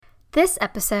This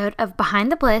episode of Behind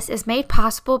the Bliss is made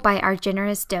possible by our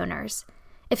generous donors.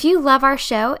 If you love our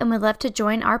show and would love to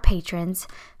join our patrons,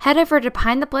 head over to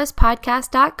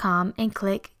behindtheblisspodcast.com and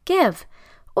click Give,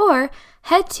 or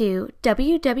head to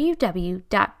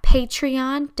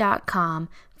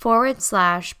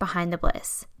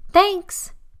www.patreon.com/behindthebliss.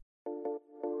 Thanks!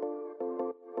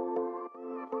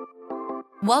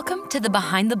 Welcome to the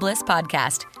Behind the Bliss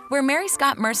podcast, where Mary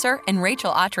Scott Mercer and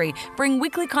Rachel Autry bring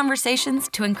weekly conversations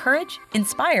to encourage,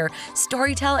 inspire,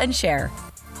 storytell, and share.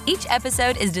 Each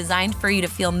episode is designed for you to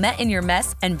feel met in your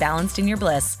mess and balanced in your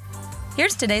bliss.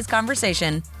 Here's today's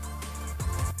conversation.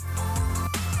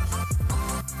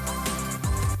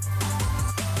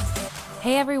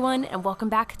 Hey everyone, and welcome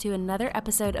back to another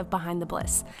episode of Behind the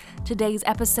Bliss. Today's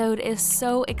episode is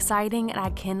so exciting, and I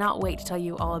cannot wait to tell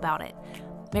you all about it.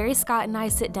 Mary Scott and I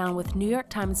sit down with New York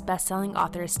Times bestselling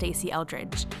author Stasi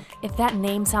Eldredge. If that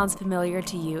name sounds familiar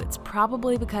to you, it's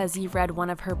probably because you've read one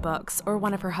of her books or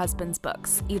one of her husband's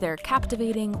books, either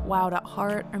Captivating, Wild at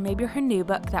Heart, or maybe her new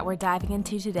book that we're diving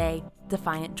into today,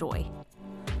 Defiant Joy.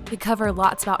 We cover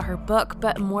lots about her book,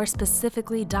 but more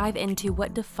specifically dive into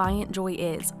what defiant joy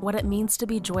is, what it means to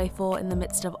be joyful in the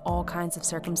midst of all kinds of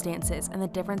circumstances, and the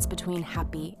difference between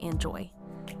happy and joy.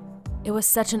 It was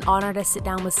such an honor to sit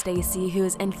down with Stasi, who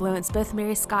has influenced both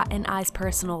Mary Scott and I's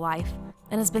personal life,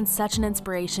 and has been such an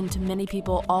inspiration to many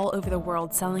people all over the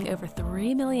world, selling over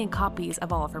 3 million copies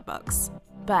of all of her books.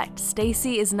 But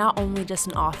Stasi is not only just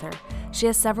an author. She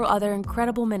has several other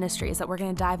incredible ministries that we're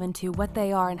going to dive into what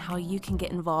they are and how you can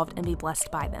get involved and be blessed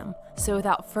by them. So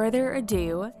without further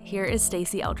ado, here is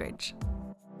Stasi Eldredge.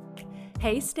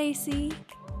 Hey Stasi.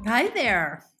 Hi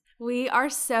there. We are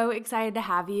so excited to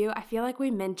have you. I feel like we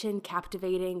mention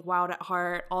Captivating, Wild at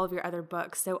Heart, all of your other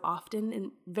books so often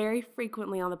and very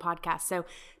frequently on the podcast. So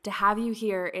to have you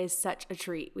here is such a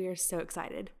treat. We are so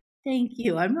excited. Thank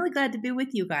you. I'm really glad to be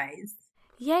with you guys.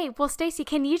 Yay. Well, Stasi,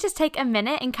 can you just take a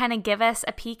minute and kind of give us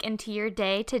a peek into your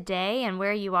day today and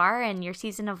where you are and your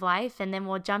season of life, and then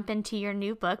we'll jump into your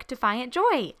new book, Defiant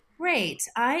Joy. Great.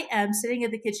 I am sitting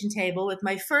at the kitchen table with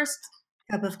my first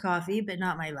cup of coffee, but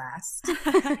not my last.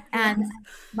 And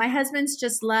my husband's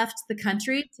just left the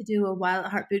country to do a Wild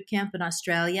at Heart boot camp in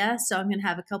Australia, so I'm going to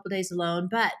have a couple days alone.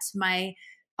 But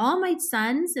all my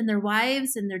sons and their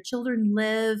wives and their children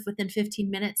live within 15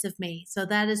 minutes of me, so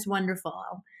that is wonderful.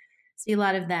 I'll see a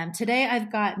lot of them. Today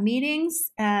I've got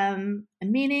meetings and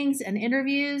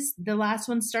interviews. The last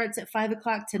one starts at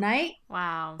 5:00 tonight.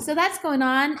 Wow. So that's going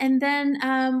on. And then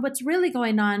what's really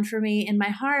going on for me in my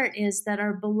heart is that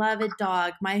our beloved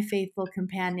dog, my faithful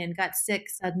companion, got sick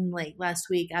suddenly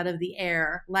last week out of the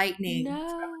air, lightning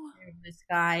from the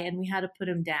sky, and we had to put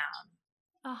him down.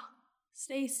 Oh,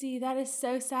 Stasi, that is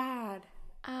so sad.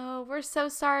 Oh, we're so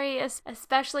sorry,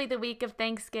 especially the week of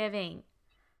Thanksgiving.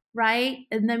 Right.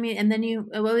 It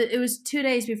was 2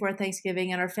 days before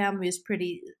Thanksgiving, and our family was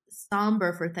pretty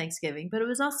somber for Thanksgiving, but it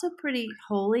was also pretty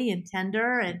holy and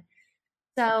tender. And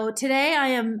so today I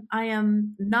am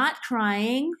not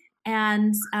crying,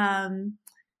 and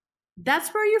that's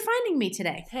where you're finding me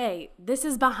today. Hey, this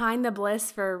is Behind the Bliss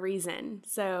for a reason.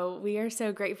 So we are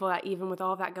so grateful that even with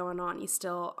all that going on, you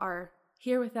still are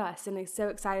here with us, and I'm so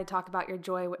excited to talk about your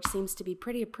joy, which seems to be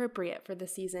pretty appropriate for the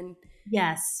season.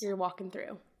 Yes. You're walking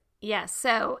through. Yes,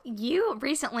 so you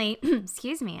recently,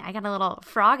 excuse me, I got a little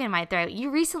frog in my throat. You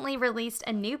recently released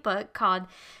a new book called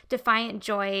Defiant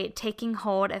Joy, Taking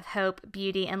Hold of Hope,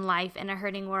 Beauty, and Life in a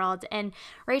Hurting World. And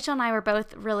Rachel and I were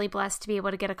both really blessed to be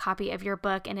able to get a copy of your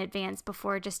book in advance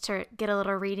before, just to get a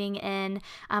little reading in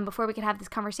before we could have this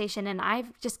conversation. And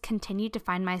I've just continued to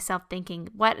find myself thinking,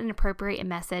 what an appropriate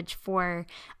message for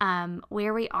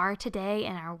where we are today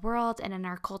in our world and in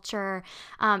our culture,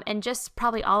 and just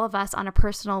probably all of us on a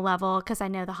personal level, because I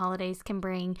know the holidays can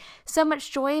bring so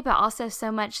much joy, but also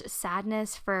so much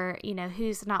sadness for,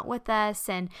 who's not with us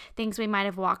and things we might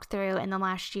have walked through in the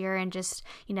last year, and just,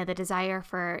 the desire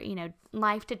for,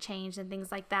 life to change and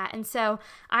things like that. And so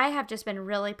I have just been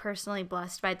really personally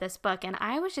blessed by this book. And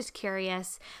I was just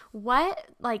curious, what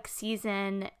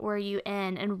season were you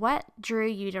in, and what drew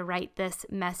you to write this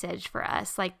message for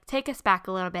us? Take us back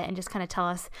a little bit and just kind of tell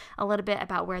us a little bit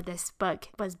about where this book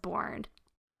was born.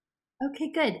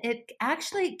 Okay, good. It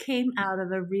actually came out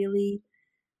of a really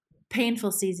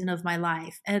painful season of my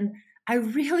life. And I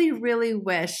really, really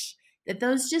wish that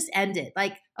those just ended.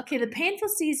 The painful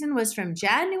season was from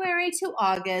January to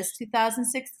August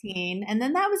 2016, and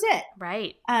then that was it.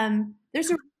 Right.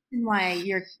 There's a reason why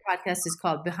your podcast is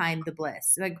called Behind the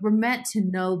Bliss. We're meant to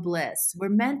know bliss. We're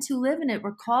meant to live in it.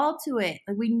 We're called to it.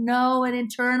 We know it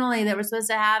internally that we're supposed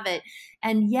to have it.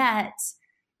 And yet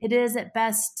it is at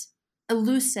best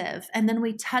elusive, and then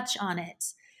we touch on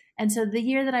it. And so the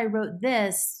year that I wrote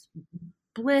this,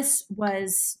 bliss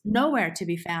was nowhere to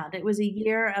be found. It was a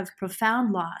year of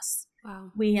profound loss.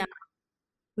 Wow.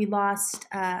 We lost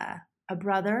a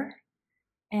brother,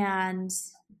 and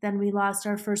then we lost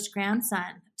our first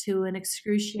grandson to an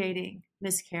excruciating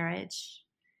miscarriage.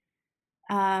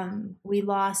 We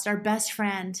lost our best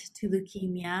friend to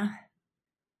leukemia.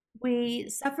 We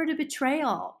suffered a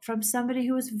betrayal from somebody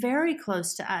who was very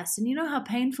close to us. And you know how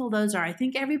painful those are. I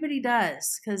think everybody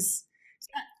does, because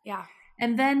Yeah.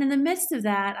 and then in the midst of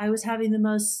that, I was having the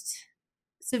most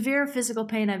severe physical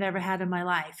pain I've ever had in my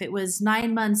life. It was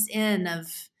 9 months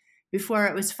before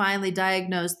it was finally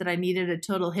diagnosed that I needed a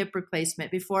total hip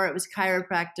replacement, before it was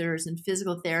chiropractors and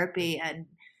physical therapy and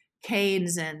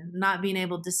canes and not being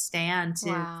able to stand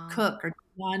to cook or do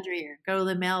laundry or go to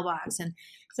the mailbox. And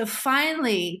so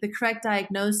finally the correct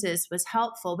diagnosis was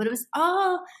helpful, but it was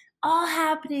all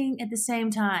happening at the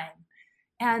same time.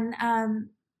 And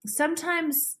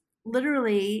sometimes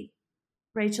literally,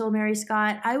 Rachel, Mary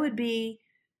Scott, I would be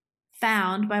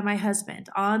found by my husband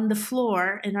on the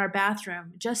floor in our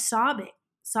bathroom, just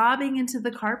sobbing into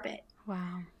the carpet.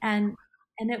 Wow. And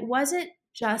it wasn't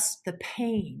just the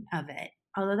pain of it,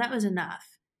 although that was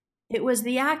enough. It was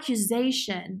the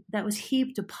accusation that was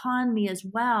heaped upon me as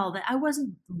well, that I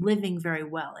wasn't living very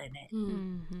well in it.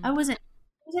 Mm-hmm. I wasn't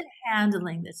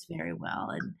handling this very well.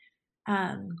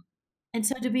 And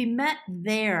so to be met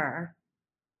there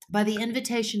by the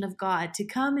invitation of God to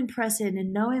come and press in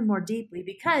and know him more deeply,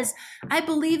 because I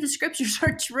believe the scriptures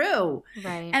are true.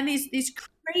 Right. And these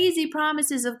crazy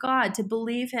promises of God, to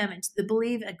believe him and to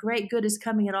believe a great good is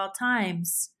coming at all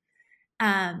times.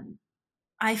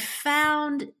 I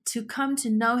found to come to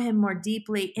know him more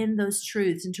deeply in those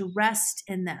truths and to rest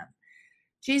in them.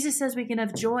 Jesus says we can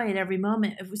have joy at every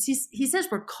moment. He says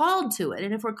we're called to it.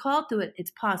 And if we're called to it,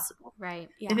 it's possible. Right.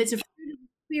 Yeah. If it's a fruit of the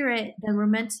Spirit, then we're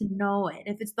meant to know it.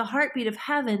 If it's the heartbeat of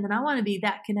heaven, then I want to be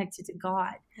that connected to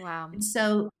God. Wow. And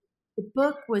so the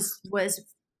book was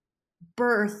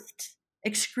birthed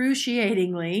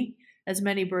excruciatingly, as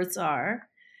many births are,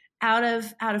 out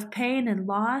of pain and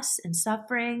loss and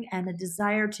suffering and a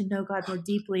desire to know God more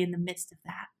deeply in the midst of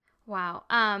that. Wow.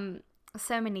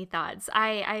 So many thoughts.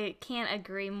 I can't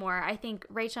agree more. I think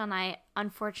Rachel and I,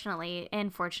 unfortunately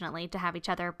and fortunately to have each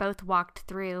other, both walked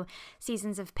through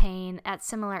seasons of pain at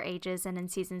similar ages and in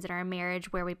seasons in our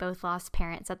marriage where we both lost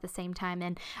parents at the same time.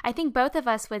 And I think both of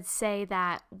us would say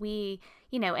that we,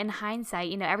 in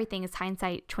hindsight, everything is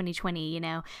hindsight 2020,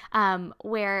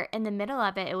 where in the middle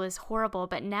of it, it was horrible.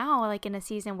 But now, like in a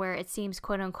season where it seems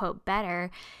quote unquote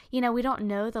better, we don't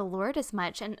know the Lord as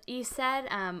much. And you said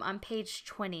on page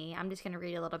 20, I'm just going to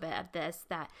read a little bit of this,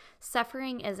 that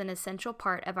suffering is an essential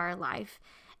part of our life.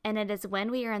 And it is when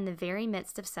we are in the very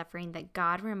midst of suffering that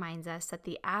God reminds us that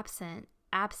the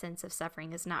absence of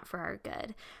suffering is not for our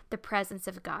good. The presence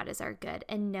of God is our good,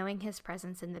 and knowing his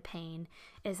presence in the pain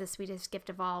is the sweetest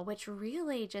gift of all, which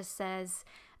really just says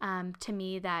to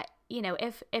me that,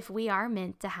 if we are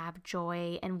meant to have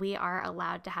joy and we are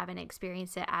allowed to have and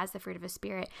experience it as the fruit of a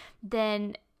spirit,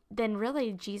 then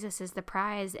really Jesus is the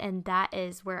prize, and that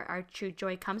is where our true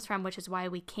joy comes from, which is why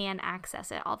we can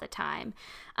access it all the time.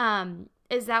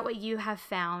 Is that what you have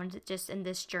found just in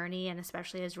this journey, and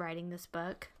especially as writing this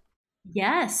book?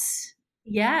 Yes.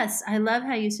 I love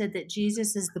how you said that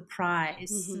Jesus is the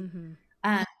prize.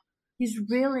 Mm-hmm. He's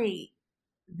really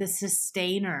the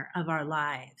sustainer of our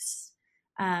lives.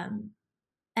 And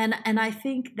I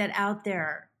think that out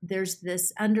there's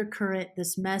this undercurrent,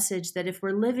 this message that if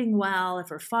we're living well, if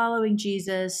we're following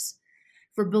Jesus,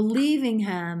 if we're believing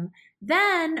him,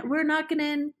 then we're not going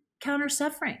to encounter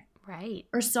suffering. Right.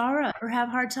 Or sorrow or have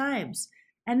hard times.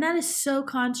 And that is so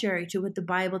contrary to what the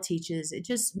Bible teaches. It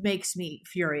just makes me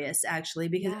furious, actually,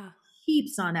 because it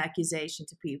heaps on accusation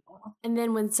to people. And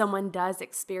then when someone does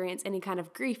experience any kind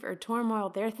of grief or turmoil,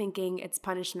 they're thinking it's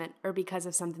punishment or because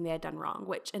of something they had done wrong,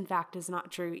 which in fact is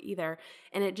not true either.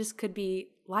 And it just could be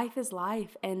life is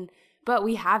life. But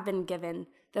we have been given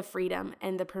the freedom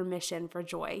and the permission for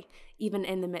joy, even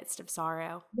in the midst of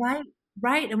sorrow.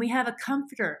 Right. And we have a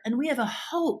comforter and we have a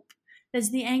hope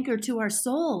that's the anchor to our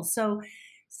souls. So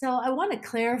I want to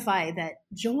clarify that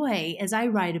joy, as I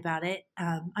write about it,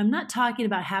 I'm not talking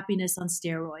about happiness on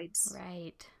steroids.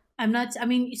 Right.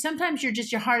 Sometimes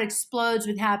your heart explodes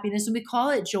with happiness and we call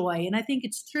it joy. And I think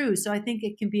it's true. So I think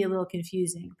it can be a little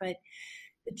confusing. But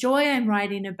the joy I'm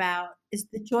writing about is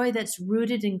the joy that's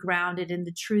rooted and grounded in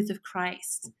the truth of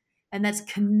Christ. And that's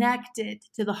connected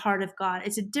to the heart of God.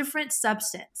 It's a different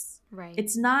substance. Right.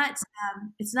 It's not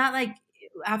like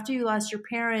after you lost your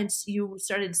parents, you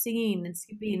started singing and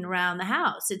skipping around the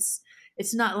house. It's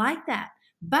It's not like that.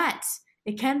 But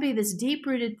it can be this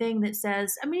deep-rooted thing that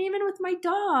says, I mean, even with my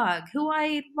dog, who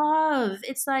I love,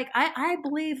 it's like I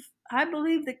believe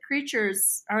that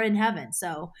creatures are in heaven.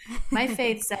 So my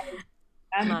faith says,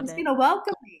 he's going to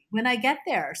welcome me when I get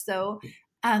there. So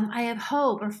I have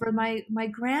hope. Or for my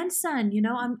grandson,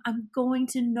 I'm going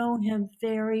to know him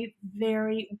very,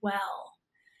 very well.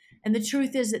 And the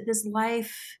truth is that this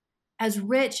life, as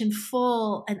rich and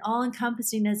full and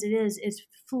all-encompassing as it is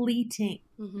fleeting.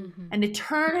 Mm-hmm. And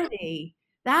eternity,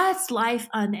 that's life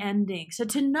unending. So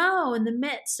to know in the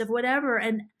midst of whatever,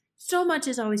 and so much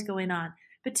is always going on,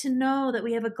 but to know that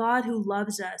we have a God who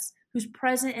loves us, who's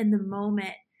present in the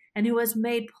moment, and who has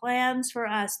made plans for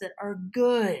us that are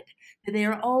good, that they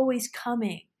are always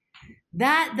coming.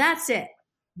 That's it.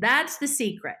 That's the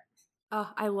secret. Oh,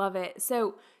 I love it.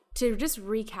 So to just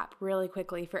recap really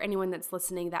quickly for anyone that's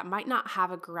listening that might not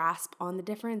have a grasp on the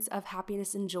difference of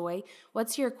happiness and joy,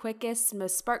 what's your quickest,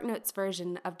 most SparkNotes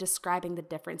version of describing the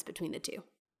difference between the two?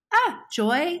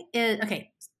 Joy is,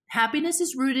 okay, happiness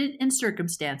is rooted in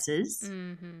circumstances.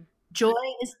 Mm-hmm. Joy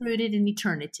is rooted in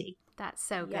eternity. That's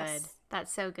so good.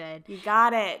 That's so good. You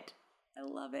got it. I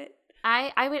love it.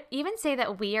 I would even say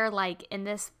that we are like in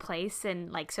this place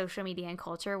in like social media and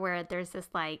culture where there's this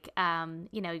like,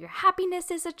 your happiness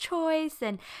is a choice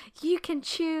and you can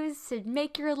choose to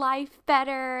make your life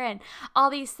better and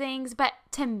all these things. But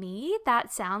to me,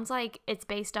 that sounds like it's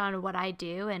based on what I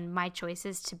do and my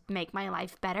choices to make my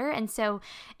life better. And so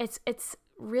it's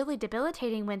really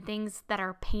debilitating when things that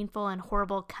are painful and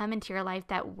horrible come into your life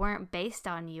that weren't based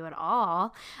on you at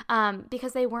all,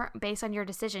 because they weren't based on your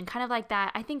decision. Kind of like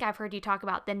that. I think I've heard you talk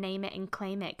about the name it and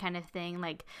claim it kind of thing.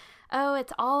 Like, oh,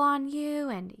 it's all on you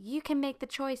and you can make the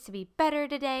choice to be better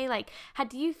today. Like,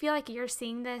 do you feel like you're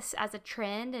seeing this as a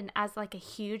trend and as like a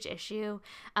huge issue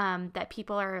that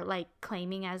people are like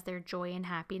claiming as their joy and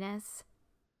happiness?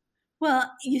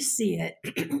 Well, you see it,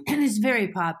 and it's very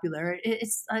popular.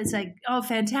 It's like, oh,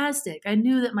 fantastic. I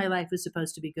knew that my life was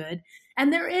supposed to be good.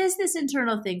 And there is this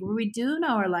internal thing where we do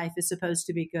know our life is supposed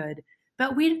to be good,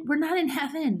 but we're not in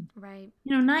heaven. Right.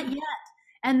 Not yet.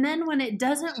 And then when it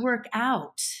doesn't work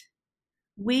out,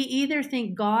 we either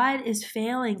think God is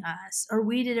failing us or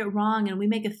we did it wrong, and we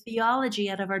make a theology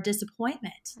out of our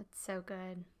disappointment. That's so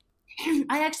good.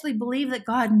 I actually believe that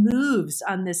God moves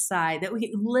on this side, that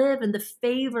we live in the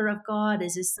favor of God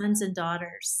as his sons and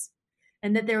daughters,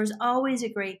 and that there is always a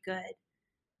great good.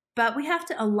 But we have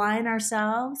to align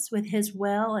ourselves with his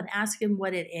will and ask him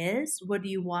what it is. What do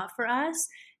you want for us?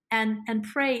 And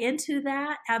pray into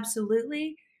that,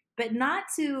 absolutely. But not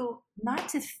to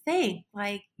think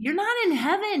like you're not in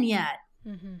heaven yet.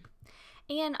 Mm-hmm.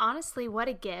 And honestly, what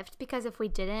a gift, because if we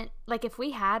didn't, like if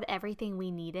we had everything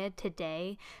we needed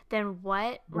today, then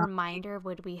what reminder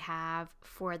would we have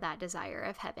for that desire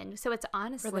of heaven? So it's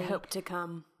honestly for the hope to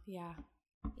come. Yeah.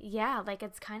 Yeah, like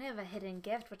it's kind of a hidden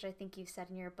gift, which I think you said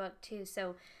in your book too.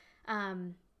 So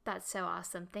that's so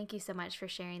awesome. Thank you so much for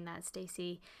sharing that,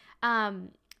 Stacey.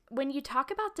 When you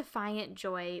talk about defiant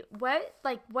joy, what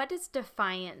does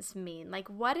defiance mean? Like,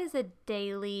 what is a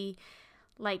daily,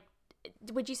 like,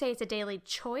 would you say it's a daily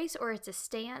choice or it's a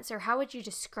stance, or how would you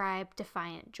describe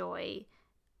defiant joy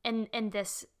in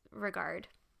this regard?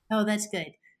 Oh, that's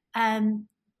good.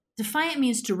 Defiant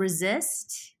means to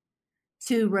resist,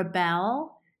 to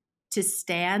rebel, to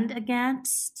stand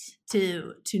against,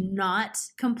 to not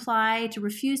comply, to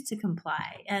refuse to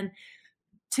comply. And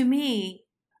to me,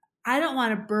 I don't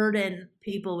want to burden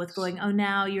people with going, oh,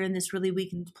 now you're in this really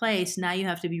weakened place. Now you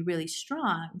have to be really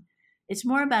strong. It's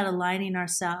more about aligning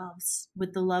ourselves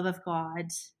with the love of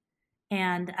God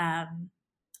and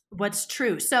what's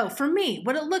true. So for me,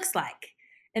 what it looks like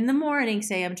in the morning,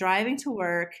 say I'm driving to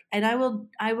work, and I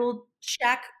will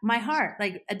check my heart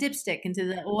like a dipstick into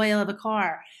the oil of a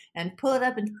car and pull it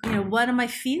up and, what am I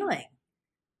feeling?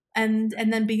 And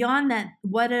then beyond that,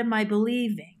 what am I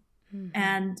believing? Mm-hmm.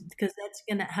 And because that's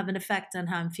going to have an effect on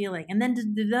how I'm feeling. And then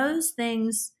do those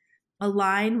things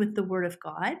align with the Word of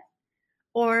God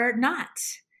or not?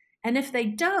 And if they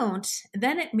don't,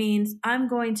 then it means I'm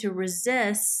going to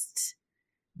resist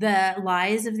the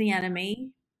lies of the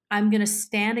enemy. I'm going to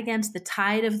stand against the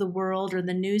tide of the world or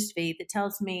the newsfeed that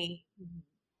tells me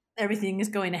everything is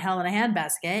going to hell in a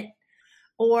handbasket,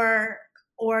 or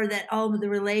that all of the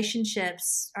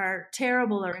relationships are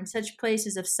terrible or in such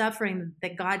places of suffering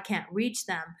that God can't reach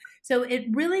them. So it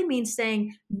really means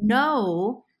saying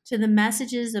no to the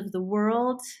messages of the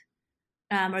world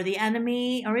or the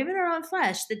enemy or even our own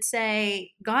flesh that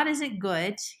say, God isn't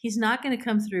good. He's not going to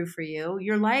come through for you.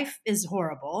 Your life is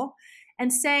horrible.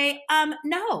 and say,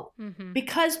 no,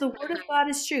 because the word of God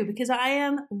is true, because I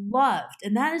am loved.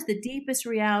 And that is the deepest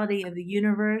reality of the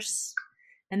universe.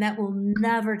 And that will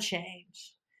never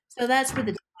change. So that's where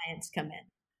the defiance come in.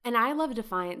 And I love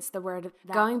defiance, the word,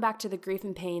 going back to the grief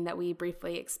and pain that we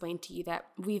briefly explained to you that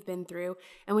we've been through,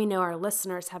 and we know our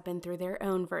listeners have been through their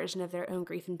own version of their own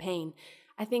grief and pain.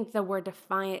 I think the word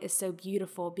defiant is so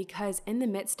beautiful because in the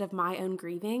midst of my own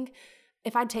grieving,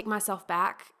 if I take myself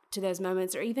back to those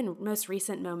moments or even most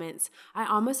recent moments, I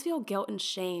almost feel guilt and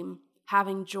shame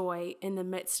having joy in the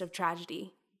midst of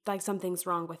tragedy, like something's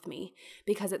wrong with me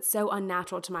because it's so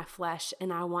unnatural to my flesh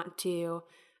and I want to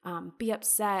be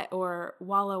upset or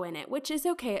wallow in it, which is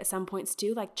okay at some points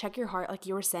too, like check your heart, like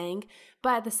you were saying,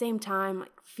 but at the same time,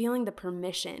 like feeling the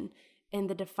permission and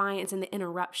the defiance and the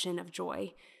interruption of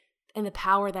joy and the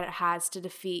power that it has to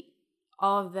defeat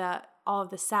all of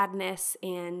the sadness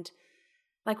and,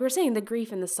 like we were saying, the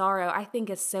grief and the sorrow, I think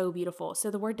is so beautiful. So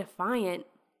the word defiant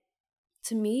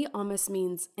to me almost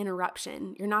means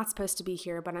interruption. You're not supposed to be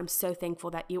here, but I'm so thankful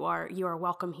that you are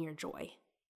welcome here, Joy.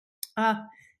 I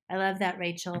love that,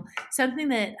 Rachel. Something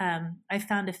that I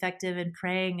found effective in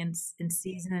praying in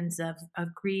seasons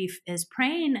of grief is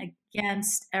praying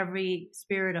against every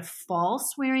spirit of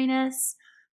false weariness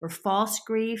or false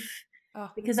grief,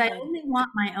 because I only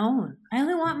want my own. And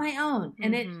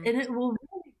it will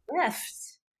really lift.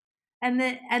 And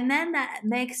then that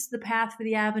makes the path for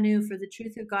the avenue for the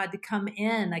truth of God to come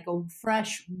in like a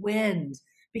fresh wind,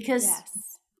 because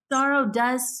sorrow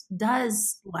does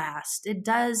last.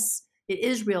 It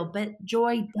is real, but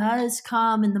joy does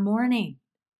come in the morning.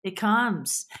 It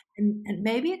comes. And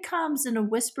maybe it comes in a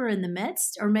whisper in the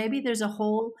midst, or maybe there's a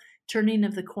whole turning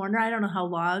of the corner. I don't know how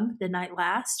long the night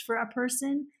lasts for a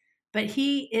person, but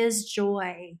he is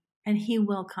joy and he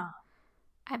will come.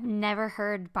 I've never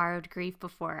heard borrowed grief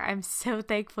before. I'm so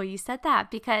thankful you said that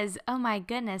because, oh my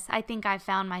goodness, I think I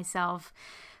found myself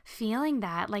feeling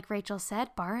that, like Rachel said,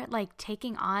 like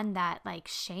taking on that like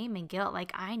shame and guilt.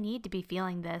 Like I need to be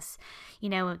feeling this,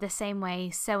 the same way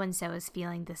so-and-so is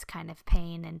feeling this kind of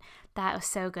pain. And that was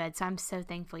so good. So I'm so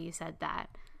thankful you said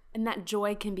that. And that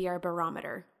joy can be our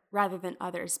barometer rather than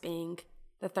others being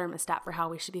the thermostat for how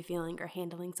we should be feeling or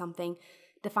handling something.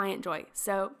 Defiant joy.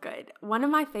 So good. One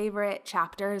of my favorite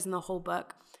chapters in the whole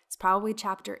book is probably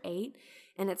chapter 8,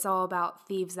 and it's all about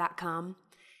thieves that come.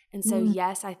 And so,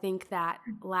 yes, I think that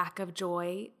lack of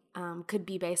joy could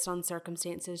be based on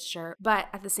circumstances, sure. But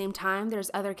at the same time, there's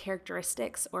other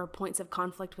characteristics or points of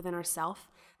conflict within ourselves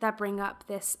that bring up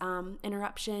this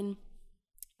interruption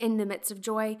in the midst of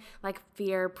joy, like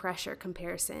fear, pressure,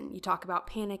 comparison. You talk about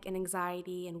panic and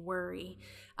anxiety and worry.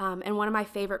 And one of my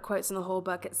favorite quotes in the whole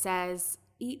book, it says,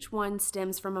 each one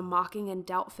stems from a mocking and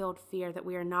doubt-filled fear that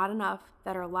we are not enough,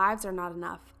 that our lives are not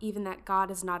enough, even that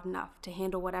God is not enough to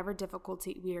handle whatever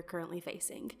difficulty we are currently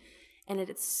facing. And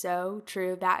it is so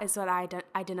true. That is what I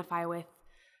identify with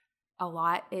a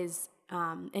lot is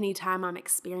anytime I'm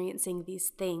experiencing these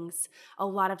things, a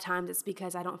lot of times it's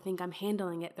because I don't think I'm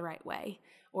handling it the right way,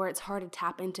 or it's hard to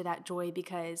tap into that joy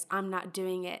because I'm not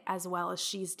doing it as well as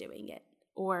she's doing it,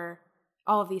 or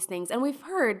all of these things. And we've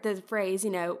heard the phrase,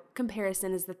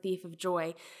 comparison is the thief of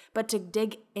joy. But to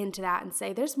dig into that and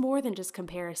say there's more than just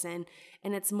comparison,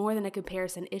 and it's more than a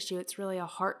comparison issue. It's really a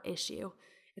heart issue.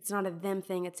 It's not a them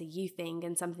thing, it's a you thing,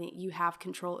 and something that you have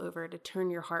control over to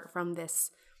turn your heart from this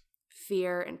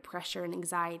fear and pressure and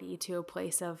anxiety to a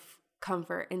place of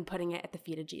comfort and putting it at the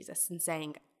feet of Jesus and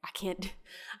saying, I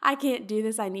can't do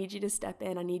this. I need you to step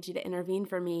in. I need you to intervene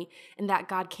for me, and that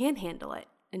God can handle it.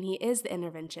 And he is the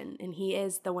intervention, and he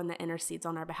is the one that intercedes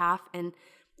on our behalf. And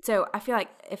so I feel like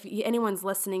if anyone's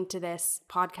listening to this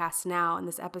podcast now in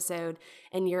this episode,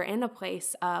 and you're in a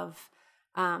place of,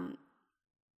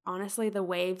 honestly, the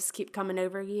waves keep coming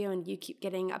over you and you keep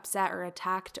getting upset or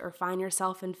attacked or find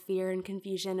yourself in fear and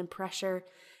confusion and pressure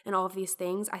and all of these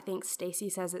things, I think Stacy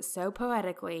says it so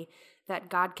poetically that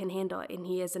God can handle it and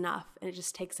he is enough. And it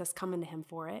just takes us coming to him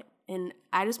for it. And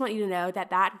I just want you to know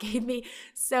that gave me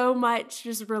so much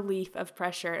just relief of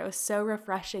pressure. It was so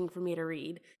refreshing for me to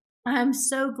read. I'm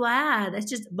so glad. It's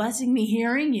just blessing me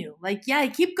hearing you. Like, yeah,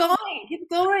 keep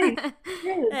going.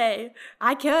 Hey,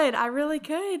 I really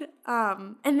could.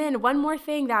 And then one more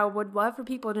thing that I would love for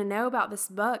people to know about this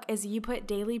book is you put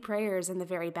daily prayers in the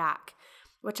very back,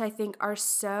 which I think are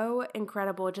so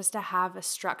incredible just to have a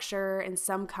structure and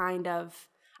some kind of,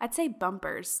 I'd say,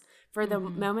 bumpers for the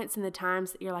moments and the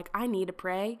times that you're like, I need to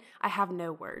pray. I have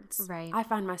no words. Right. I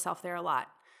find myself there a lot.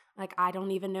 Like, I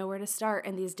don't even know where to start.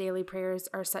 And these daily prayers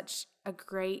are such a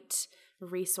great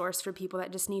resource for people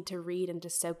that just need to read and to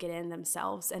soak it in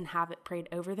themselves and have it prayed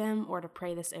over them or to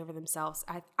pray this over themselves.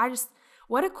 I just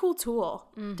What a cool tool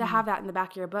to have that in the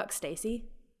back of your book, Stacy.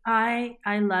 I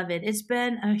love it. It's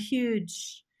been a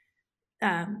huge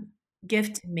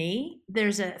gift to me.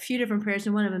 There's a few different prayers,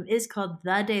 and one of them is called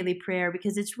the daily prayer,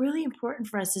 because it's really important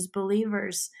for us as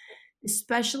believers,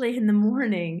 especially in the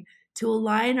morning, to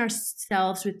align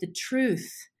ourselves with the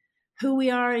truth, who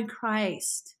we are in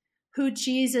Christ, who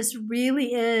Jesus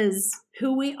really is,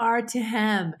 who we are to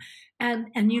him. And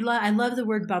I love the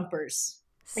word bumpers,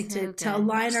 like to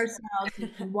align ourselves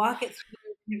and walk it through.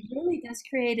 It really does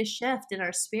create a shift in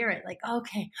our spirit. Like,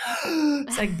 okay,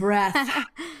 it's like breath.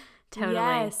 Totally.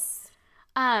 Yes.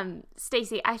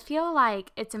 Stacy, I feel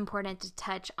like it's important to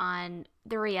touch on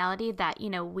the reality that,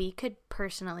 we could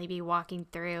personally be walking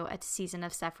through a season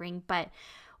of suffering, but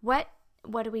what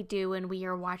do we do when we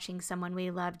are watching someone we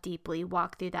love deeply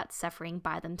walk through that suffering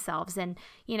by themselves? And,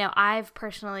 I've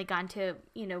personally gone to,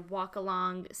 walk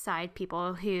alongside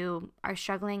people who are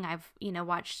struggling. I've,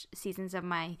 watched seasons of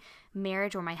my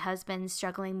marriage where my husband's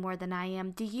struggling more than I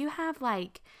am. Do you have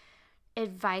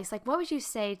advice? What would you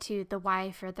say to the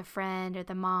wife or the friend or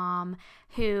the mom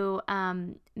who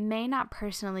may not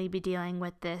personally be dealing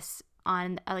with this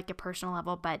on a personal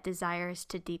level, but desires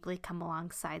to deeply come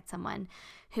alongside someone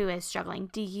who is struggling?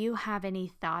 Do you have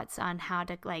any thoughts on how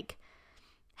to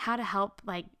help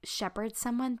shepherd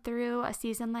someone through a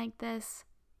season like this?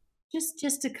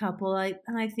 Just a couple. I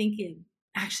think you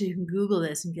can Google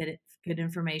this and get good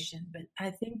information. But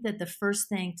I think that the first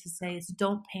thing to say is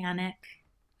don't panic.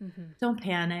 Mm-hmm. Don't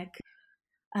panic.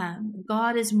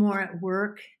 God is more at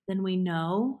work than we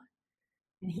know.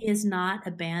 And he has not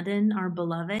abandoned our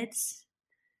beloveds,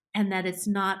 and that it's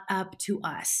not up to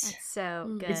us. That's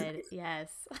so good. Yes.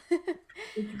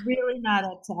 It's really not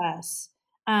up to us.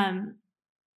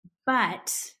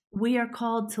 But we are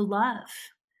called to love.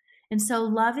 And so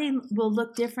loving will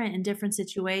look different in different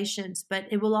situations, but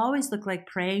it will always look like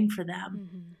praying for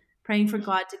them, praying for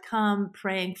God to come,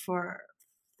 praying for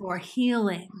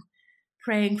healing,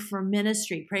 praying for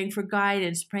ministry, praying for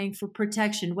guidance, praying for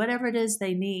protection, whatever it is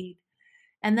they need.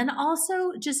 And then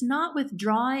also just not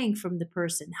withdrawing from the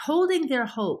person, holding their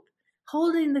hope,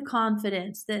 holding the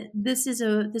confidence that this is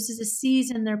a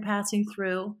season they're passing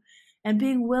through, and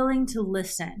being willing to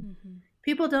listen. Mm-hmm.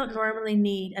 People don't normally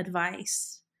need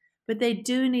advice, but they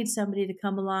do need somebody to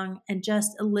come along and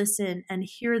just listen and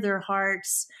hear their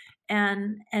hearts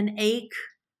and ache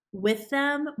with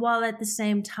them, while at the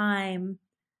same time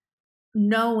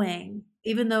knowing,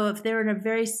 even though if they're in a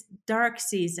very dark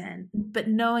season, but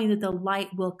knowing that the light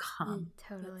will come.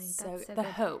 Totally. That's so the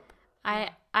hope.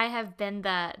 I have been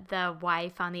the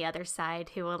wife on the other side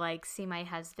who will see my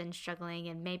husband struggling,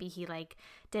 and maybe he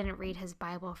didn't read his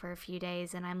Bible for a few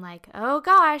days, and I'm like, oh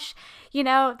gosh,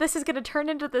 this is going to turn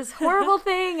into this horrible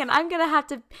thing, and I'm going to have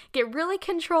to get really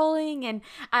controlling. And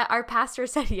our pastor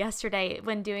said yesterday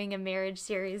when doing a marriage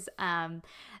series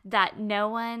that no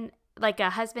one, a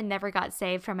husband never got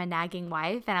saved from a nagging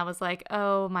wife. And I was like,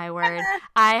 oh my word,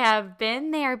 I have been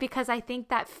there, because I think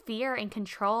that fear and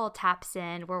control taps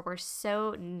in where we're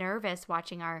so nervous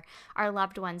watching our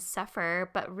loved ones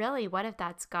suffer. But really, what if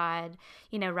that's God,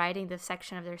 writing this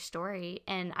section of their story?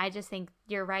 And I just think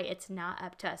you're right. It's not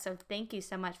up to us. So thank you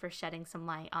so much for shedding some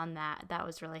light on that. That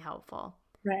was really helpful.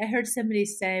 Right. I heard somebody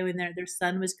say when their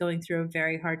son was going through a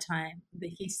very hard time,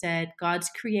 that he said, God's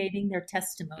creating their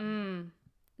testimony.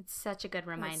 It's such a good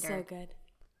reminder. That's so good.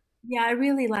 Yeah, I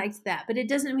really liked that. But it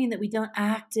doesn't mean that we don't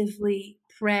actively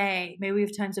pray. Maybe we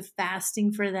have times of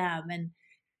fasting for them. And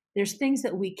there's things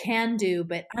that we can do.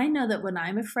 But I know that when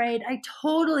I'm afraid, I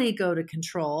totally go to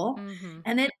control. Mm-hmm.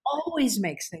 And it always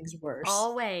makes things worse.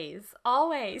 Always.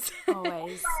 So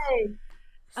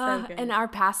and our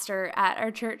pastor at our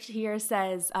church here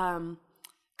says,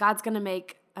 God's going to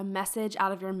make a message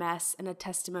out of your mess and a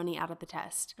testimony out of the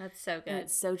test. That's so good. And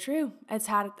it's so true. It's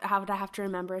how I have to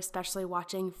remember, especially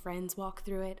watching friends walk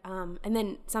through it. And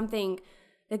then something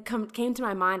that came to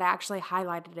my mind, I actually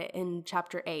highlighted it in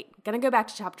chapter 8. Gonna go back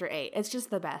to chapter 8. It's just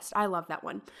the best. I love that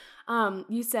one.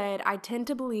 You said, I tend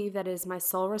to believe that it is my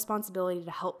sole responsibility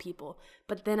to help people,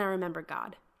 but then I remember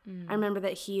God. I remember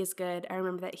that he is good. I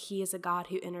remember that he is a God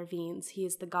who intervenes. He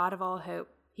is the God of all hope.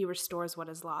 He restores what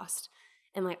is lost.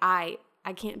 And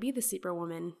I can't be the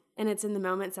superwoman. And it's in the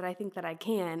moments that I think that I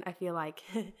can, I feel like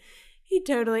he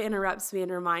totally interrupts me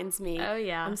and reminds me, oh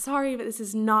yeah, I'm sorry, but this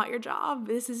is not your job.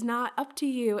 This is not up to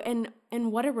you. And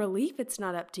what a relief it's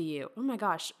not up to you. Oh my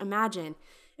gosh. Imagine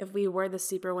if we were the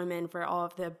superwomen for all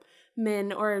of the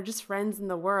men or just friends in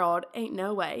the world. Ain't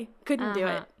no way. Couldn't do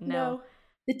it. No.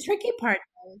 The tricky part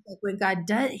is when God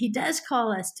he does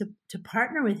call us to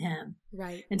partner with him.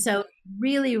 Right. And so it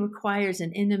really requires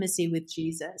an intimacy with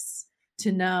Jesus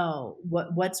to know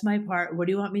what's my part. What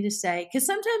do you want me to say? Because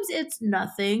sometimes it's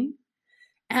nothing,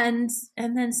 and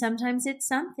then sometimes it's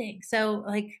something. So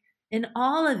like in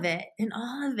all of it,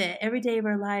 every day of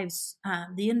our lives,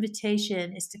 the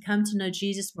invitation is to come to know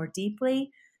Jesus more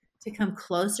deeply, to come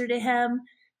closer to him,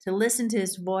 to listen to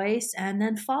his voice, and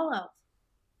then follow.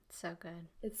 So good.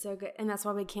 It's so good. And that's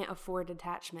why we can't afford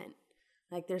detachment.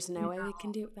 Like there's no way we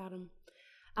can do it without him.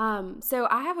 So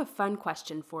I have a fun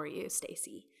question for you,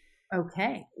 Stacy.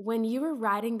 Okay. When you were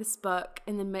writing this book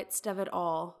in the midst of it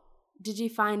all, did you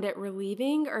find it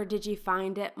relieving, or did you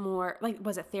find it more like,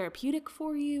 was it therapeutic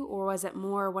for you, or was it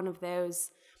more one of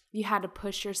those you had to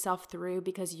push yourself through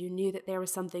because you knew that there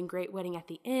was something great waiting at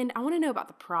the end? I want to know about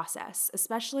the process,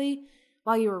 especially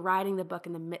while you were writing the book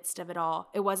in the midst of it all.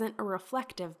 It wasn't a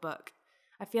reflective book.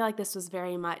 I feel like this was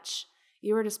very much,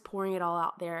 you were just pouring it all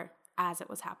out there as it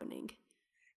was happening.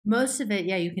 Most of it,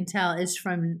 yeah, you can tell, is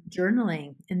from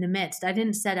journaling in the midst. I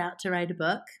didn't set out to write a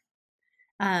book.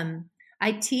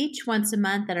 I teach once a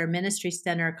month at our ministry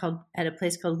center at a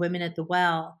place called Women at the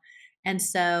Well. And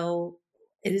so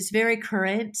it is very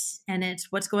current, and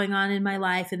it's what's going on in my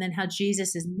life and then how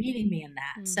Jesus is meeting me in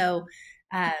that. So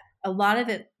a lot of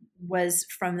it was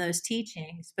from those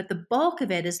teachings, but the bulk of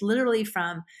it is literally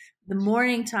from the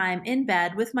morning time in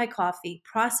bed with my coffee,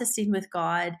 processing with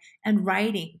God and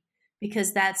writing,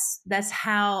 because that's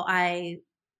how I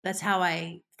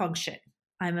function.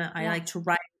 I like to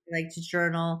write, I like to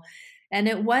journal. And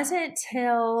it wasn't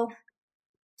till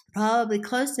probably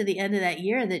close to the end of that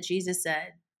year that Jesus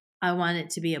said, I want it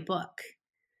to be a book.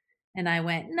 And I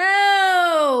went,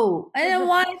 no, I didn't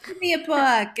want it to be a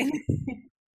book.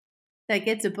 Like,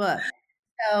 it's a book.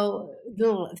 So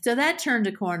that turned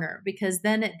a corner, because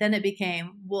then it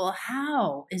became, well,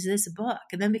 how is this a book?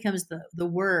 And then becomes the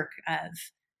work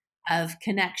of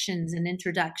connections and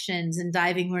introductions and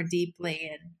diving more deeply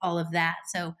and all of that.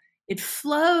 So it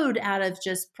flowed out of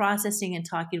just processing and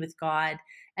talking with God.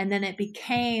 And then it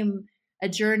became a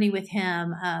journey with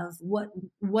him of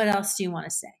what else do you want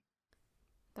to say?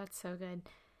 That's so good.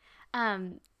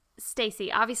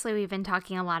 Stacy, obviously we've been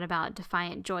talking a lot about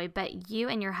Defiant Joy, but you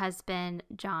and your husband,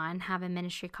 John, have a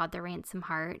ministry called The Ransom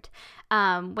Heart,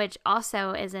 which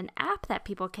also is an app that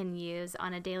people can use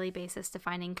on a daily basis to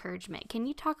find encouragement. Can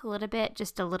you talk a little bit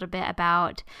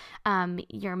about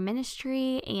your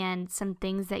ministry and some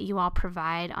things that you all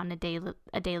provide on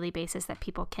a daily basis that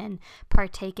people can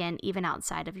partake in even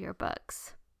outside of your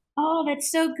books? Oh,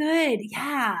 that's so good.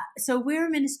 Yeah. So we're a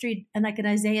ministry, and like an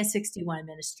Isaiah 61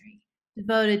 ministry,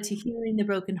 devoted to healing the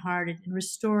brokenhearted and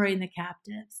restoring the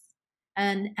captives,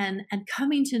 and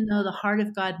coming to know the heart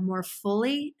of God more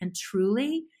fully and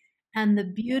truly, and the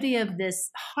beauty of this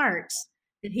heart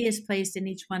that he has placed in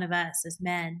each one of us as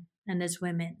men and as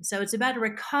women. So it's about a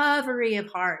recovery of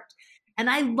heart. And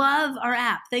I love our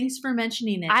app. Thanks for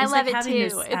mentioning it. I love it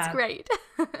too. It's great.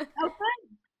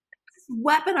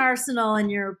 Weapon arsenal in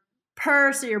your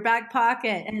purse or your back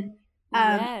pocket. And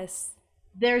yes.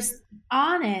 There's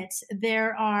on it,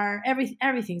 there are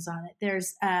everything's on it.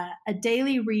 There's a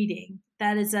daily reading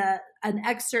that is an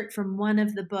excerpt from one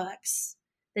of the books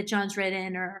that John's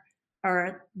written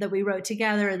or that we wrote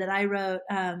together, or that I wrote.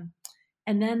 And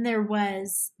then there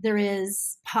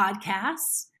is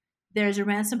podcasts. There's a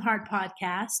Ransom Heart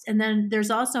podcast. And then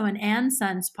there's also an And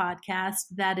Sons podcast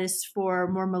that is for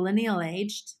more millennial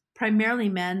aged, primarily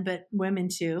men, but women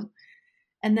too.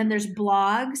 And then there's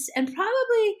blogs, and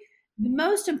probably the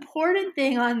most important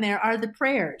thing on there are the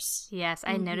prayers. Yes,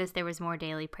 I noticed there was more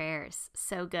daily prayers.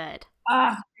 So good.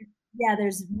 Yeah,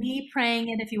 there's me praying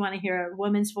it if you want to hear a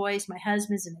woman's voice. My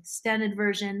husband's an extended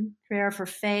version, prayer for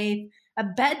faith, a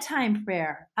bedtime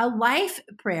prayer, a life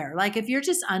prayer. Like if you're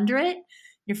just under it,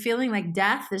 you're feeling like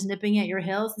death is nipping at your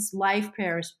heels, this life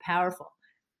prayer is powerful.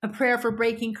 A prayer for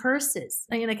breaking curses.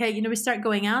 We start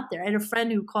going out there. I had a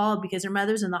friend who called because her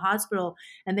mother's in the hospital,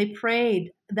 and they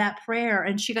prayed that prayer,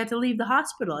 and she got to leave the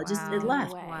hospital. It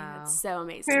left. Wow. That's so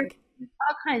amazing.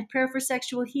 All kinds, prayer for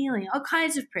sexual healing, all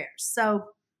kinds of prayers. So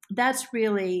that's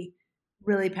really,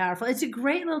 really powerful. It's a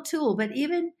great little tool, but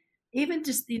even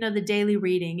just, the daily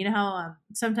reading, how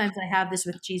sometimes I have this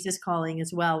with Jesus Calling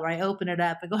as well, where I open it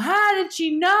up and go, how did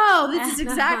she know? This is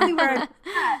exactly where I'm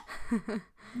at.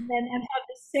 And then have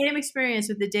the same experience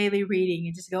with the daily reading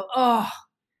and just go, oh,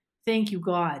 thank you,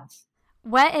 God.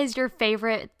 What is your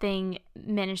favorite thing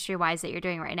ministry-wise that you're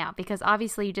doing right now? Because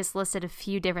obviously you just listed a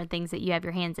few different things that you have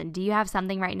your hands in. Do you have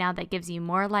something right now that gives you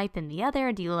more light than the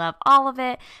other? Do you love all of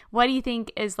it? What do you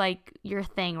think is like your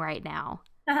thing right now?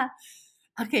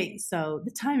 Okay, so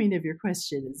the timing of your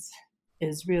question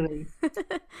is really,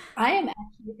 I am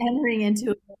actually entering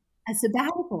into a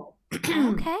sabbatical.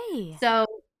 Okay. So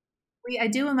I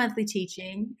do a monthly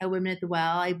teaching at Women at the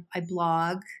Well. I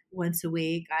blog once a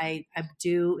week. I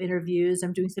do interviews.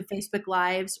 I'm doing some Facebook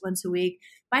Lives once a week.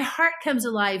 My heart comes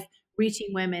alive reaching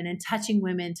women and touching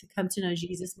women to come to know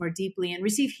Jesus more deeply and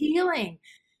receive healing,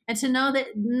 and to know that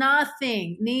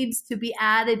nothing needs to be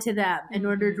added to them in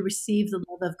order to receive the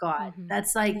love of God.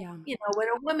 That's like, when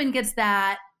a woman gets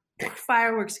that,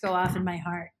 fireworks go off in my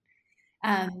heart.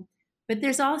 But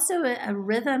there's also a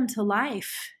rhythm to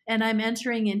life, and I'm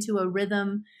entering into a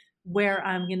rhythm where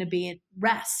I'm going to be at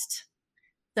rest.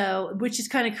 So, which is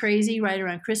kind of crazy right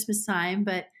around Christmas time,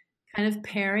 but kind of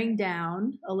paring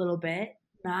down a little bit,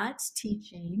 not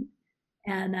teaching.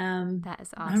 And that is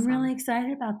awesome. I'm really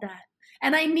excited about that.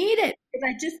 And I need it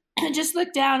because I just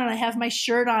looked down and I have my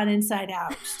shirt on inside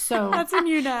out. So that's when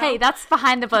you know. Hey, that's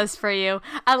Behind the Bliss for you.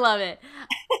 I love it.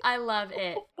 I love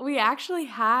it. We actually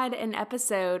had an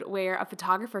episode where a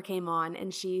photographer came on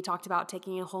and she talked about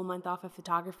taking a whole month off of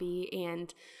photography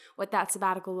and what that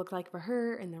sabbatical looked like for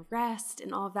her and the rest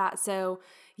and all of that. So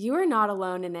you are not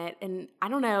alone in it. And I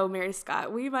don't know, Mary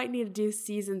Scott, we might need to do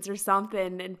seasons or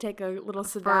something and take a little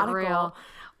sabbatical. For real.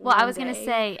 Well, I was going to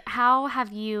say, how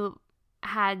have you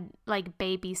had like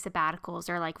baby sabbaticals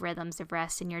or like rhythms of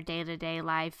rest in your day-to-day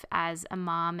life as a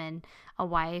mom and a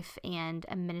wife and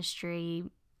a ministry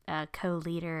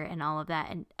co-leader and all of that,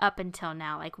 and up until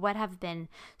now, like what have been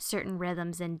certain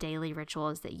rhythms and daily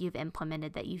rituals that you've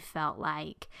implemented that you felt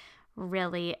like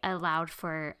really allowed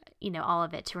for all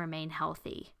of it to remain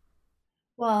healthy?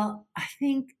 Well, I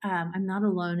think I'm not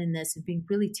alone in this of being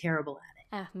really terrible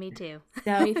at it. Me too.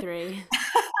 So, me three.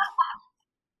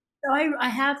 So I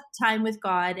have time with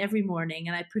God every morning,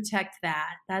 and I protect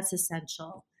that. That's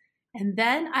essential. And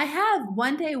then I have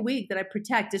one day a week that I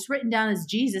protect. It's written down as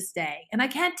Jesus Day. And I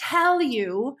can't tell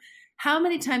you how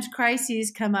many times crises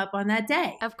come up on that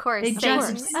day. Of course.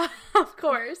 Of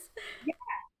course. Yeah.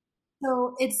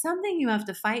 So it's something you have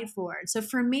to fight for. So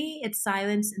for me, it's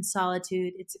silence and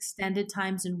solitude. It's extended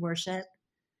times in worship.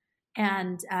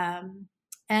 And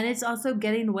it's also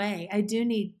getting away. I do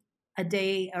need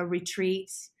a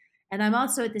retreat. And I'm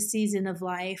also at the season of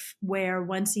life where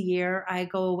once a year I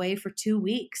go away for 2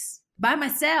 weeks by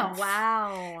myself.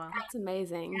 Wow. That's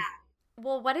amazing. Yeah.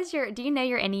 Well, do you know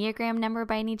your Enneagram number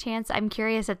by any chance? I'm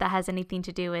curious if that has anything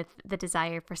to do with the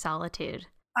desire for solitude.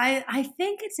 I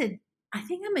think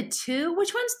I'm a 2.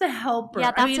 Which one's the helper?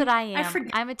 Yeah, that's what I am. I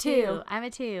forget. I'm a 2. I'm a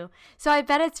 2. So I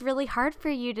bet it's really hard for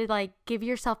you to like give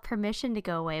yourself permission to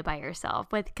go away by yourself,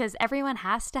 because everyone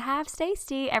has to have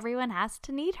Stacy. Everyone has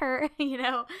to need her.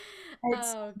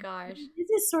 Oh gosh, it's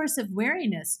a source of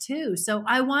weariness too. So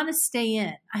I want to stay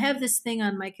in. I have this thing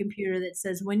on my computer that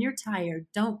says, "When you're tired,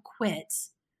 don't quit.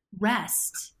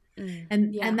 Rest."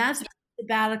 And that's what the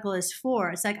sabbatical is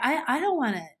for. It's like I don't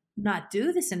want to not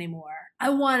do this anymore. I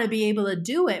want to be able to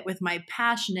do it with my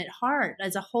passionate heart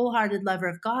as a wholehearted lover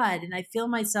of God. And I feel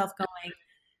myself going,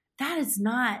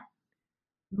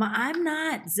 I'm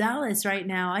not zealous right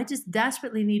now. I just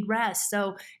desperately need rest.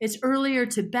 So it's earlier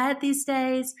to bed these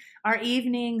days. Our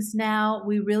evenings now,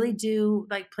 we really do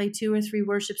like play 2 or 3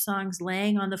 worship songs,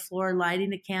 laying on the floor,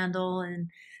 lighting a candle. And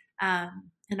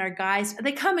our guys,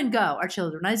 they come and go, our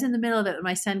children. I was in the middle of it when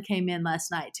my son came in last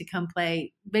night to come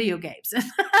play video games.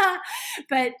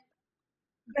 But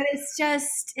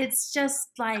it's just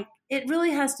like, it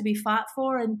really has to be fought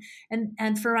for.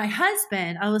 And for my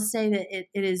husband, I will say that it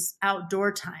is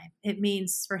outdoor time. It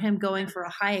means for him going for a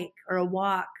hike or a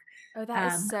walk. Oh,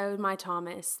 that is so my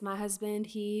Thomas. My husband,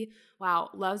 he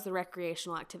loves the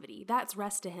recreational activity. That's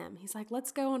rest to him. He's like,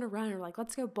 let's go on a run, or like,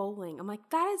 let's go bowling. I'm like,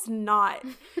 that is not,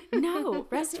 no,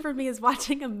 rest for me is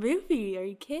watching a movie. Are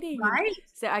you kidding? Right.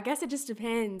 So I guess it just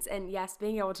depends. And yes,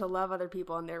 being able to love other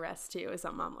people in their rest too is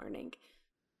something I'm learning.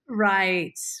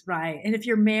 Right. And if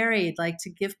you're married, like to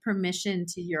give permission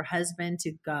to your husband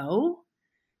to go,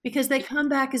 because they come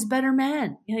back as better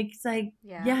men. It's like,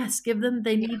 yes, give them,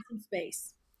 they need some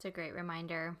space. It's a great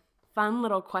reminder. Fun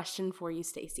little question for you,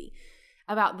 Stacy,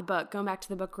 about the book. Going back to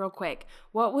the book real quick.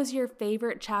 What was your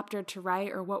favorite chapter to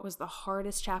write, or what was the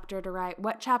hardest chapter to write?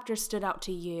 What chapter stood out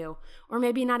to you? Or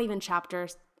maybe not even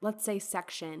chapters, let's say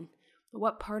section.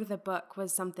 What part of the book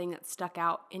was something that stuck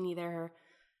out in either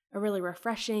a really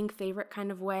refreshing, favorite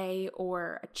kind of way,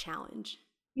 or a challenge?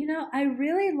 I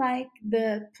really like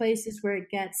the places where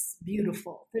it gets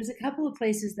beautiful. There's a couple of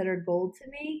places that are gold to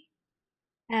me.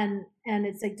 And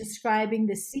it's like describing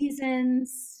the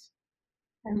seasons.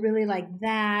 I really like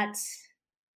that.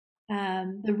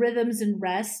 The rhythms and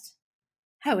rest.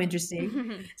 How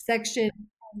interesting. Section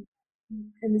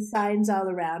and the signs all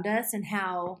around us, and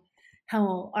how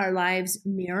our lives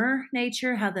mirror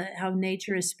nature, how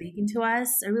nature is speaking to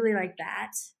us. I really like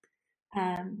that.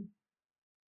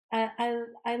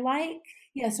 I like,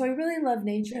 yeah, so I really love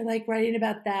nature. I like writing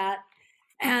about that.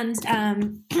 And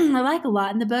I like a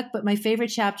lot in the book, but my favorite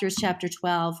chapter is chapter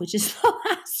 12, which is the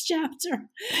last chapter.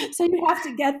 So you have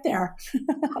to get there.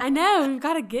 I know, we've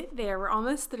got to get there. We're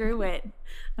almost through it.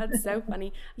 That's so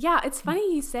funny. Yeah, it's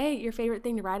funny you say your favorite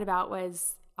thing to write about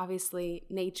was obviously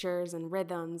natures and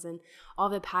rhythms and all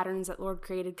the patterns that Lord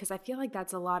created, because I feel like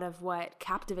that's a lot of what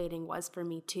Captivating was for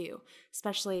me too,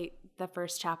 especially the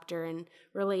first chapter and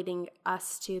relating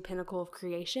us to pinnacle of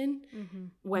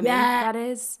creation, women, that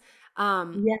is.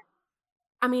 Yeah.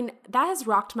 I mean, that has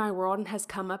rocked my world and has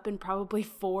come up in probably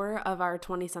 4 of our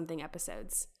 20-something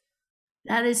episodes.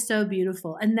 That is so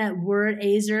beautiful. And that word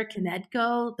Ezer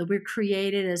Kenegdo, that we're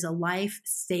created as a life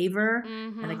saver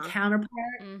and a counterpart.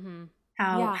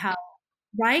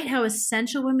 How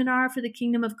essential women are for the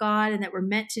kingdom of God, and that we're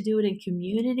meant to do it in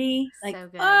community. Like, so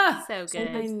good. So good.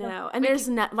 I know. And there's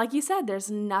like you said,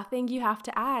 there's nothing you have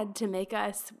to add to make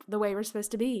us the way we're supposed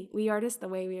to be. We are just the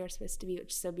way we are supposed to be,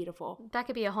 which is so beautiful. That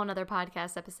could be a whole nother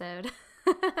podcast episode.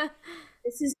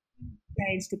 This is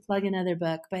strange to plug another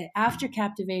book, but after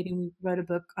Captivating, we wrote a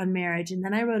book on marriage, and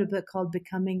then I wrote a book called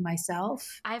Becoming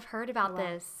Myself. I've heard about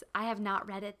this. I have not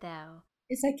read it though.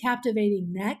 It's like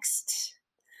Captivating next.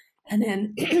 And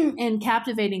then in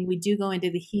Captivating, we do go into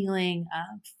the healing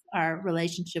of our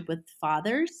relationship with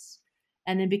fathers.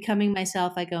 And in Becoming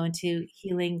Myself, I go into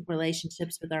healing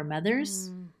relationships with our mothers.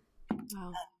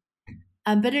 Wow.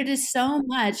 But it is so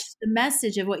much the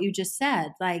message of what you just said.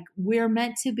 Like, we're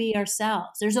meant to be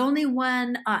ourselves. There's only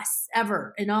one us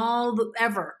ever in all the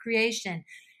ever creation.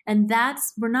 And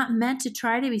we're not meant to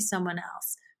try to be someone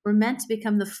else. We're meant to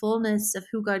become the fullness of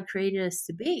who God created us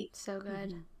to be. So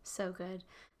good. So good.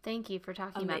 Thank you for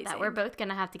talking about that. We're both going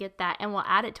to have to get that, and we'll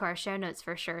add it to our show notes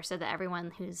for sure, so that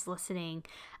everyone who's listening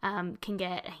can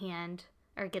get a hand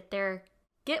or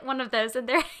get one of those in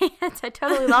their hands. I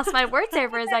totally lost my words there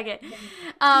for a second.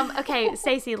 Okay,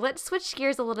 Stacey, let's switch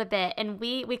gears a little bit, and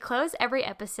we close every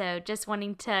episode just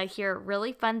wanting to hear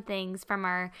really fun things from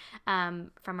our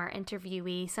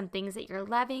interviewee, some things that you're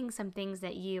loving, some things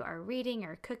that you are reading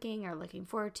or cooking or looking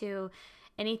forward to,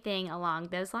 anything along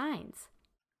those lines.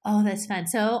 Oh, that's fun.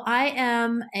 So I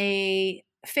am a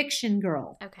fiction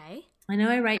girl. Okay. I know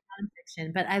I write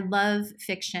nonfiction, but I love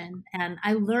fiction and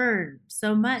I learn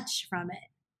so much from it.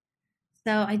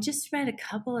 So I just read a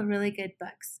couple of really good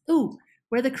books. Ooh,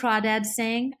 Where the Crawdads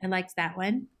Sing. I liked that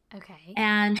one. Okay.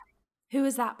 And who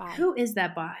is that by?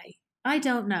 I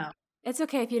don't know. It's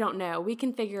okay if you don't know. We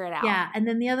can figure it out. Yeah. And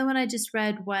then the other one I just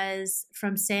read was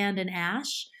From Sand and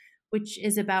Ash, which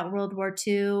is about World War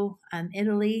II,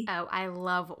 Italy. Oh, I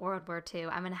love World War II.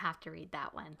 I'm going to have to read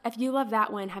that one. If you love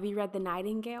that one, have you read The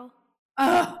Nightingale?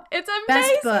 Oh, it's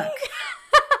amazing. Best book.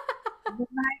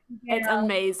 It's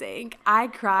amazing. I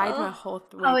cried my whole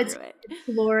way through it. It's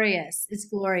glorious. It's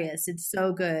glorious. It's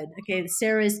so good. Okay,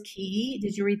 Sarah's Key.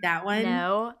 Did you read that one?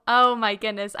 No. Oh my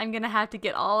goodness. I'm going to have to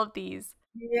get all of these.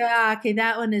 Yeah, okay,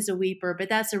 that one is a weeper, but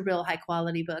that's a real high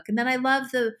quality book. And then I love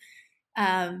the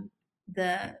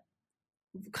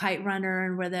Kite Runner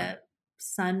and Where the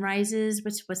Sun Rises.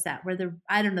 What's that?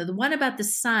 I don't know, the one about the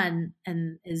sun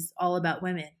and is all about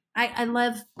women. I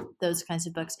love those kinds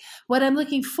of books. What I'm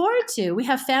looking forward to, we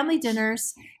have family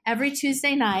dinners every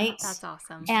Tuesday night. That's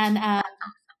awesome. And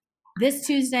this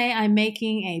Tuesday, I'm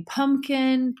making a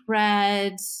pumpkin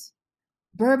bread,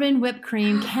 bourbon whipped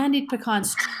cream, candied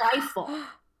pecans trifle.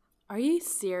 Are you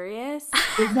serious?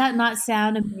 Does that not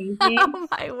sound amazing? Oh,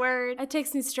 my word. It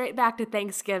takes me straight back to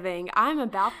Thanksgiving. I'm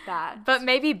about that. But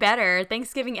maybe better.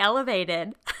 Thanksgiving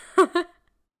elevated.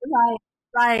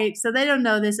 Right. So they don't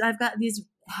know this. I've got these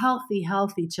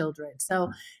healthy children. So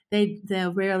they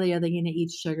rarely are they going to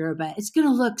eat sugar, but it's going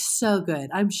to look so good.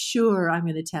 I'm sure I'm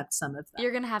going to tempt some of them.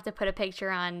 You're going to have to put a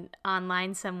picture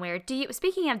online somewhere.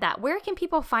 Speaking of that, where can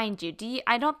people find you?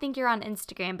 I don't think you're on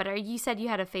Instagram, but you said you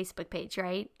had a Facebook page,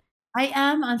 right? I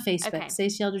am on Facebook, okay.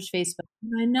 Stacey Eldridge Facebook.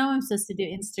 I know I'm supposed to do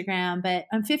Instagram, but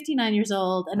I'm 59 years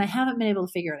old and I haven't been able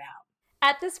to figure it out.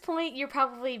 At this point, you're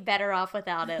probably better off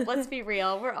without it. Let's be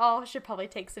real. We all should probably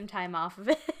take some time off of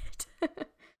it.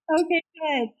 Okay,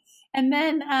 good. And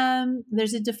then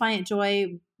there's a Defiant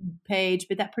Joy page,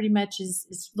 but that pretty much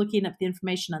is looking up the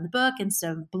information on the book, and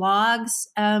some blogs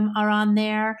are on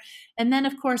there. And then,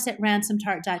 of course, at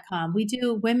ransomedheart.com, we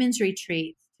do women's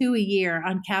retreats, 2 a year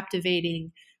on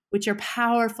Captivating, which are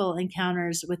powerful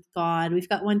encounters with God. We've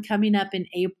got one coming up in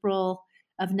April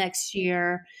of next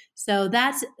year. So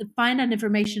find out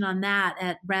information on that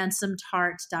at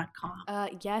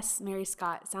ransomedheart.com. Yes, Mary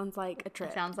Scott. Sounds like a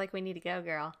trip. It sounds like we need to go,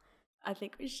 girl. I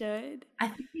think we should. I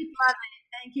think you'd love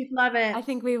it. I think you'd love it. I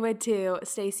think we would too.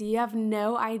 Stacey, you have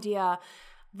no idea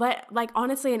But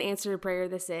honestly, an answer to prayer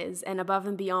this is, and above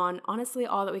and beyond, honestly,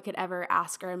 all that we could ever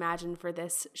ask or imagine for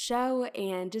this show,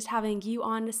 and just having you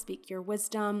on to speak your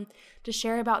wisdom, to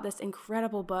share about this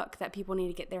incredible book that people need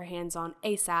to get their hands on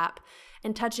ASAP,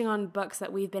 and touching on books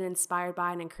that we've been inspired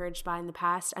by and encouraged by in the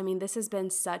past. I mean, this has been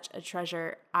such a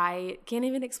treasure. I can't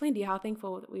even explain to you how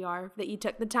thankful that we are that you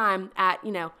took the time at,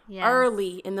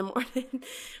 early in the morning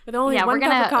with only one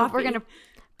cup of coffee. We're going to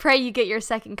pray you get your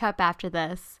second cup after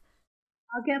this.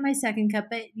 I'll get my second cup,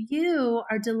 but you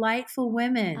are delightful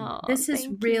women. Oh, this has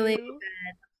really been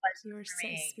a pleasure You are for so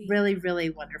me. sweet. Really,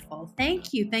 really wonderful.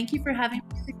 Thank you. Thank you for having me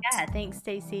as a guest. Thanks,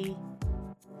 Stacey.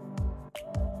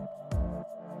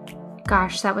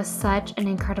 Gosh, that was such an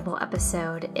incredible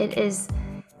episode. It is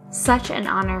such an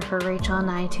honor for Rachel and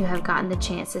I to have gotten the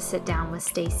chance to sit down with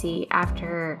Stacey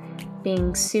after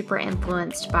being super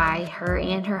influenced by her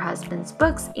and her husband's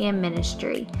books and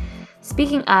ministry.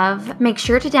 Speaking of, make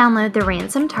sure to download the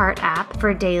Ransom Tart app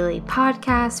for daily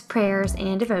podcasts, prayers,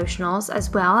 and devotionals,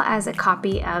 as well as a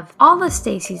copy of all of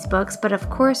Stacey's books, but of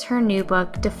course her new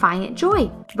book, Defiant Joy.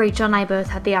 Rachel and I both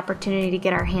had the opportunity to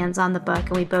get our hands on the book,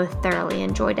 and we both thoroughly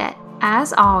enjoyed it.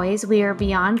 As always, we are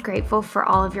beyond grateful for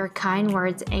all of your kind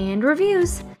words and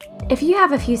reviews. If you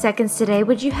have a few seconds today,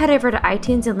 would you head over to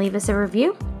iTunes and leave us a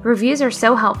review? Reviews are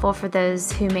so helpful for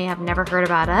those who may have never heard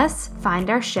about us,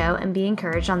 find our show, and be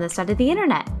encouraged on this side of the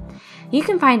internet. You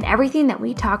can find everything that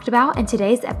we talked about in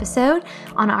today's episode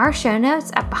on our show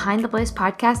notes at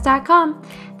behindtheblisspodcast.com.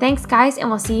 Thanks, guys, and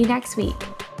we'll see you next week.